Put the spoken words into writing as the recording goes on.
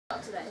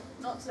not today.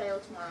 Not today or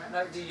tomorrow.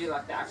 No, did you do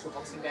like the actual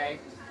Boxing Day,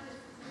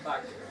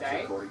 like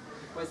day?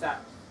 Was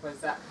that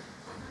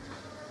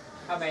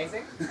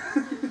amazing?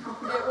 It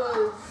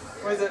was.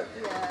 Was it?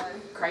 Yeah.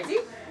 Crazy?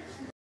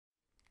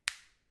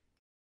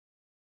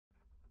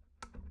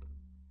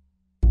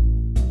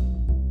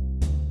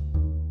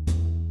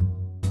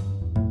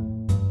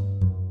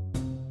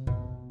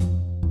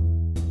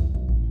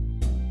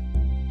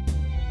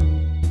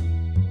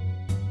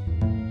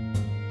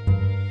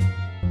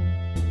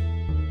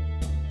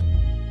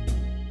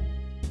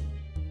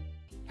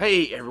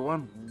 Hey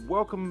everyone,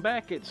 welcome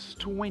back. It's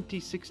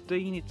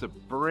 2016, it's a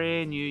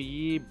brand new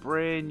year,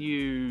 brand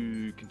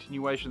new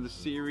continuation of the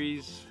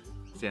series.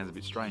 Sounds a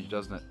bit strange,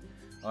 doesn't it?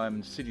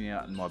 I'm sitting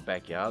out in my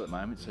backyard at the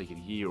moment so you can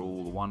hear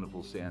all the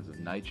wonderful sounds of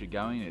nature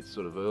going. It's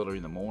sort of early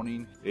in the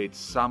morning. It's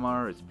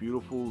summer, it's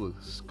beautiful,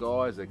 the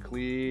skies are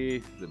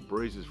clear, the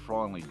breeze has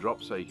finally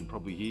dropped so you can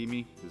probably hear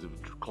me. There's a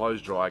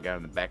clothes dryer going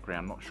in the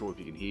background, I'm not sure if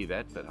you can hear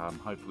that, but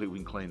hopefully we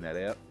can clean that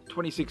out.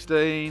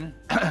 2016,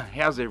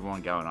 how's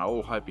everyone going? I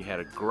all hope you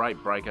had a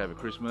great break over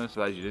Christmas.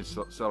 For those who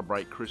didn't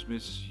celebrate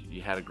Christmas,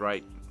 you had a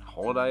great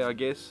holiday, I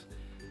guess.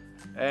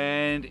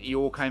 And you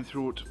all came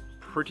through it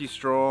pretty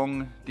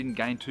strong, didn't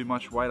gain too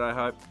much weight, I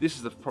hope.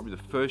 This is probably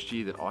the first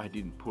year that I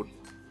didn't put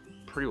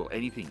pretty well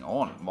anything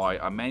on.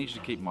 I managed to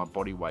keep my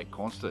body weight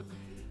constant.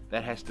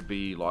 That has to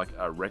be like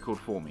a record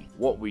for me.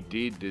 What we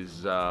did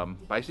is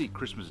basically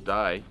Christmas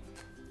Day,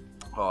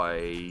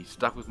 I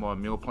stuck with my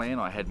meal plan.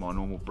 I had my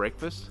normal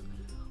breakfast.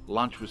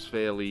 Lunch was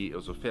it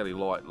was a fairly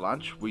light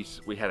lunch.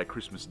 We had a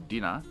Christmas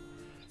dinner,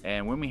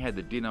 and when we had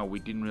the dinner, we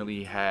didn't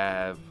really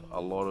have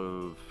a lot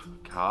of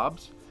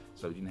carbs.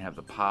 So we didn't have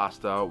the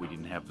pasta, we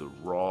didn't have the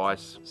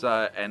rice,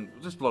 and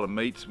just a lot of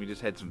meats. We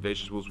just had some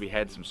vegetables. We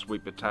had some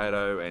sweet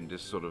potato and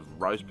just sort of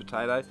roast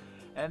potato,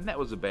 and that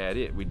was about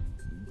it. We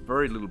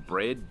very little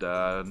bread,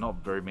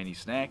 not very many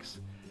snacks,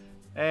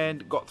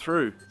 and got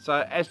through.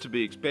 So as to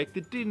be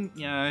expected,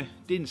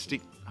 didn't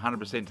stick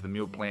 100% to the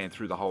meal plan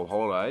through the whole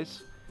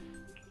holidays.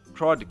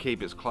 Tried to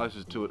keep as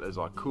close to it as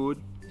I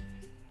could.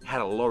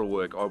 Had a lot of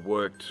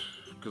work.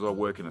 Because I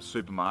work in a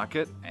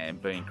supermarket, and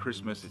being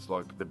Christmas, it's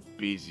like the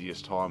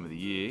busiest time of the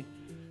year.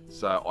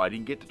 So I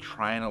didn't get to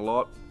train a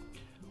lot,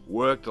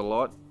 worked a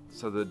lot,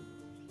 so the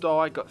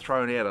diet got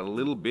thrown out a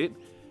little bit,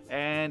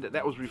 and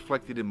that was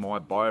reflected in my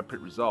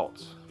bioprint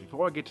results.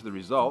 Before I get to the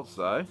results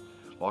though,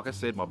 like I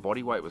said, my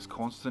body weight was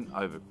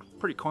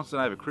pretty constant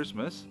over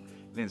Christmas.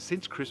 Then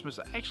since Christmas,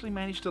 I actually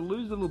managed to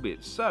lose a little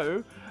bit.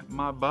 So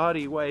my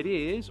body weight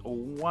is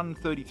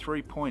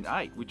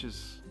 133.8, which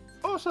is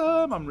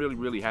awesome. I'm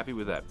really happy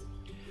with that.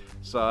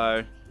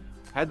 So,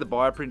 had the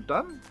bioprint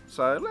done.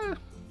 So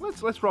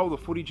let's roll the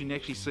footage and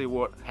actually see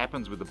what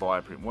happens with the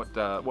bioprint. What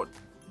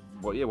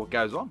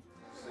goes on.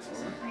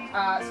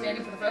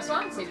 Standing for the first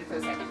one, seated for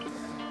the second.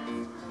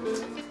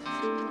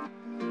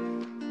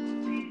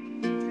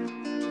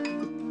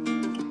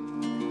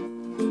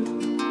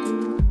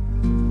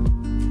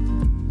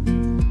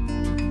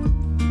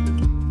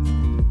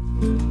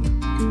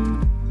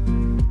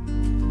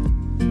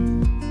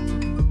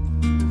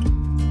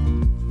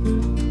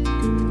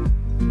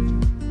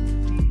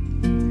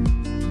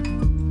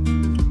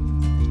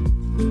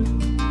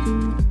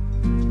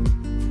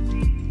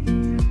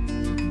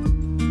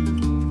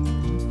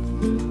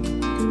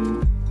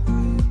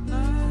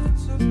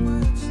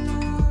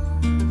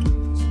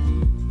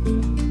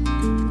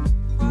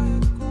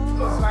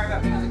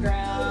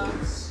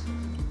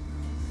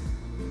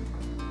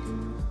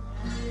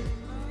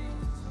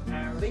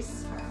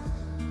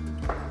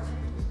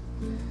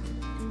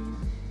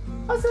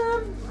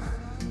 Awesome!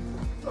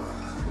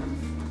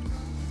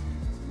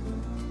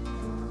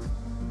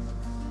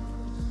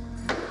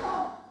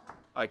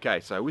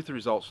 Okay, so with the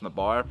results from the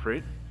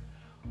bioprint,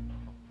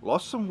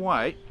 lost some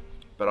weight,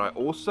 but I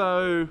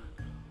also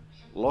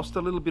lost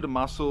a little bit of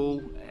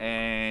muscle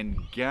and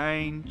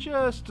gained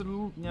just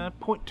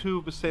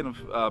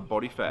 0.2% of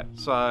body fat.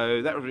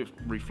 So that was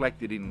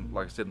reflected in,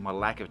 like I said, my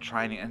lack of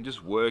training and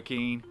just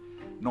working,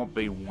 not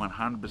being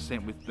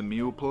 100% with the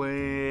meal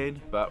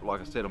plan. But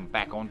like I said, I'm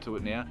back onto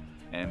it now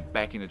and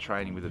back into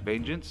training with a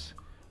vengeance,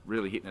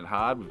 really hitting it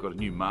hard. We've got a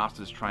new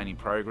Masters training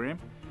program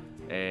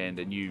and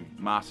a new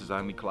Masters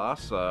only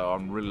class, so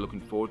I'm really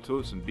looking forward to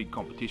it. Some big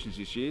competitions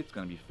this year. It's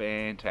going to be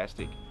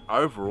fantastic.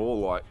 Overall,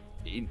 like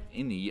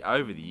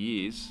over the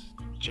years,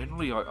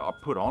 generally I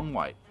put on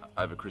weight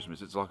over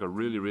Christmas. It's like a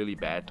really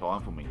bad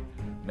time for me,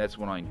 and that's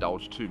when I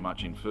indulge too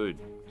much in food.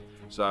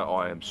 So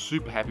I am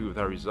super happy with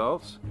our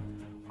results.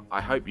 I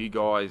hope you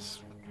guys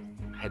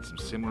had some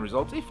similar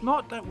results. If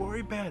not, don't worry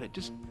about it.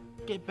 Just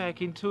get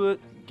back into it,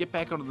 get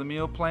back onto the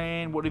meal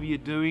plan, whatever you're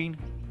doing,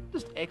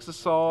 just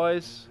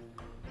exercise.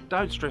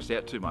 Don't stress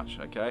out too much,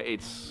 okay?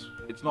 It's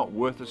not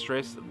worth the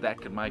stress,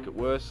 that can make it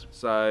worse.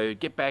 So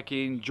get back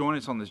in, join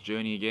us on this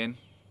journey again,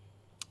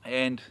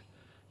 and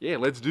yeah,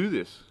 let's do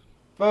this.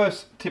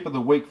 First tip of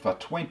the week for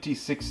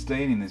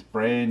 2016 in this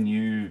brand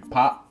new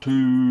part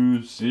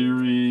 2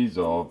 series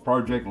of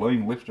Project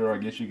Lean Lifter, I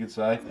guess you could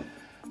say.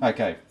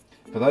 Okay,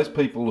 For those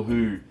people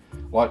who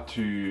like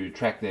to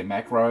track their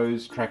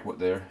macros, track what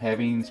they're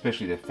having,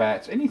 especially their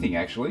fats, anything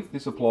actually,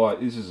 this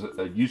is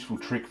a useful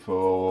trick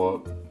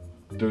for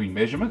doing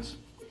measurements.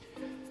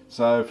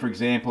 So for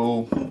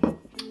example,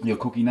 you're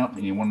cooking up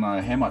and you want to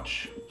know how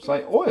much,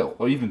 say, oil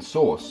or even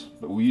sauce,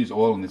 but we'll use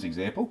oil in this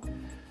example,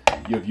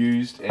 you've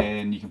used,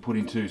 and you can put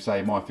into,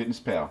 say,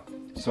 MyFitnessPal.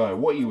 So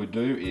what you would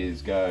do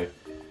is go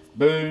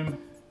boom,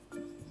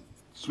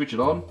 switch it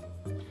on,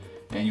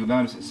 and you'll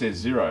notice it says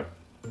 0.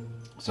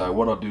 So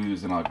what I do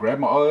is then I grab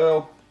my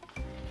oil,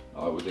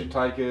 I would then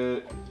take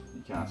it,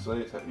 you can't see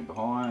it's happening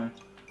behind,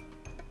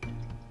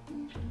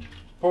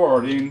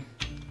 pour it in,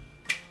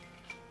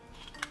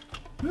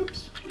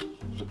 oops,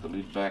 put the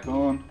lid back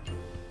on,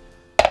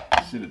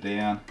 sit it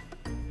down,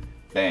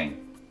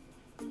 bang,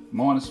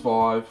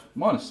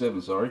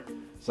 -7, sorry.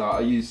 So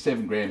I use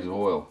 7 grams of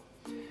oil.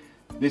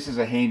 This is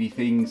a handy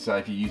thing, so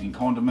if you're using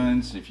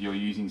condiments, if you're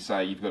using,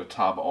 say, you've got a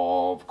tub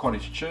of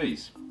cottage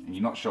cheese and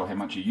you're not sure how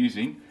much you're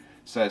using,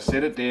 so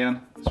set it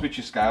down, switch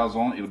your scales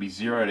on, it'll be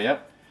zeroed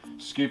out,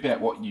 scoop out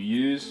what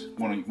you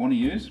want to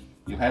use,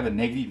 you'll have a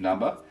negative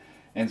number,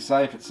 and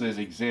say if it says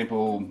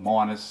example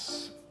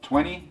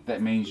 -20,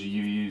 that means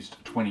you used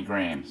 20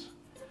 grams.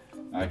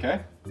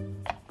 Okay?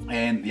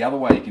 And the other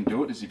way you can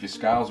do it is if your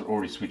scales are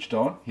already switched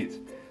on, hit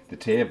the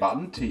tare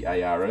button,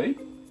 T-A-R-E.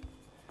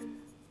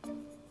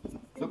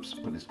 Oops,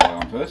 put this guy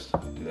on first.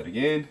 Do that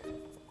again.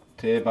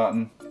 Tare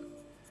button.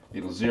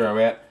 It'll zero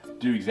out.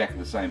 Do exactly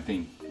the same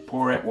thing.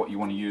 Pour out what you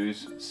want to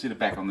use, sit it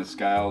back on the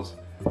scales.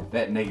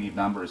 That negative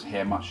number is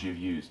how much you've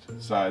used.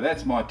 So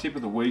that's my tip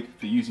of the week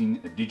for using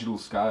digital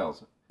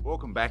scales.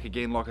 Welcome back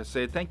again, like I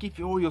said. Thank you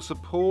for all your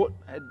support.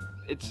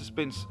 It's just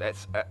been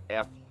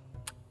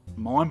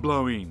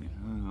mind-blowing.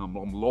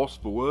 I'm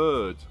lost for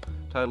words.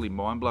 Totally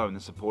mind-blowing, the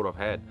support I've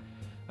had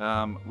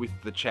with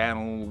the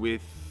channel,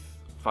 with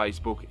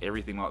Facebook,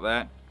 everything like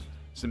that.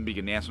 Some big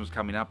announcements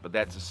coming up, but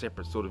that's a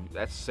separate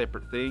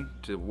thing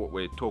to what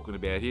we're talking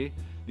about here.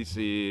 This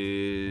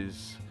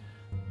is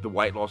the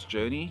weight loss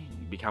journey,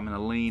 becoming a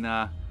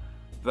leaner,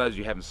 for those of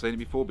you who haven't seen it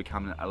before,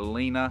 becoming a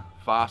leaner,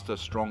 faster,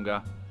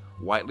 stronger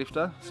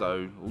weightlifter.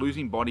 So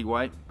losing body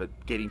weight, but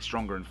getting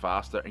stronger and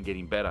faster and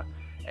getting better.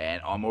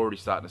 And I'm already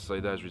starting to see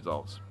those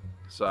results.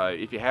 So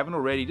if you haven't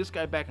already, just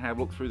go back and have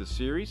a look through the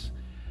series.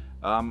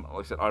 Like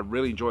I said, I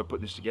really enjoy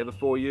putting this together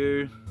for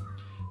you.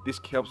 This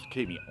helps to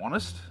keep me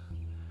honest,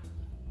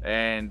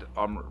 and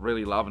I'm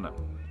really loving it.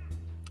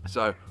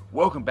 So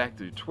welcome back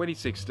to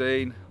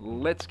 2016.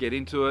 Let's get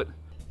into it.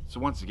 So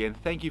once again,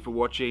 thank you for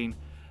watching,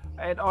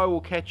 and I will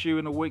catch you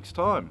in a week's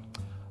time.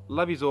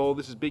 Love yous all.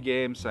 This is Big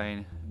Am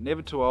saying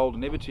never too old,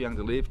 never too young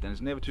to lift, and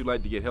it's never too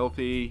late to get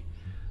healthy.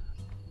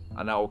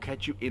 And I will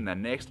catch you in the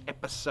next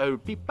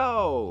episode,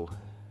 people.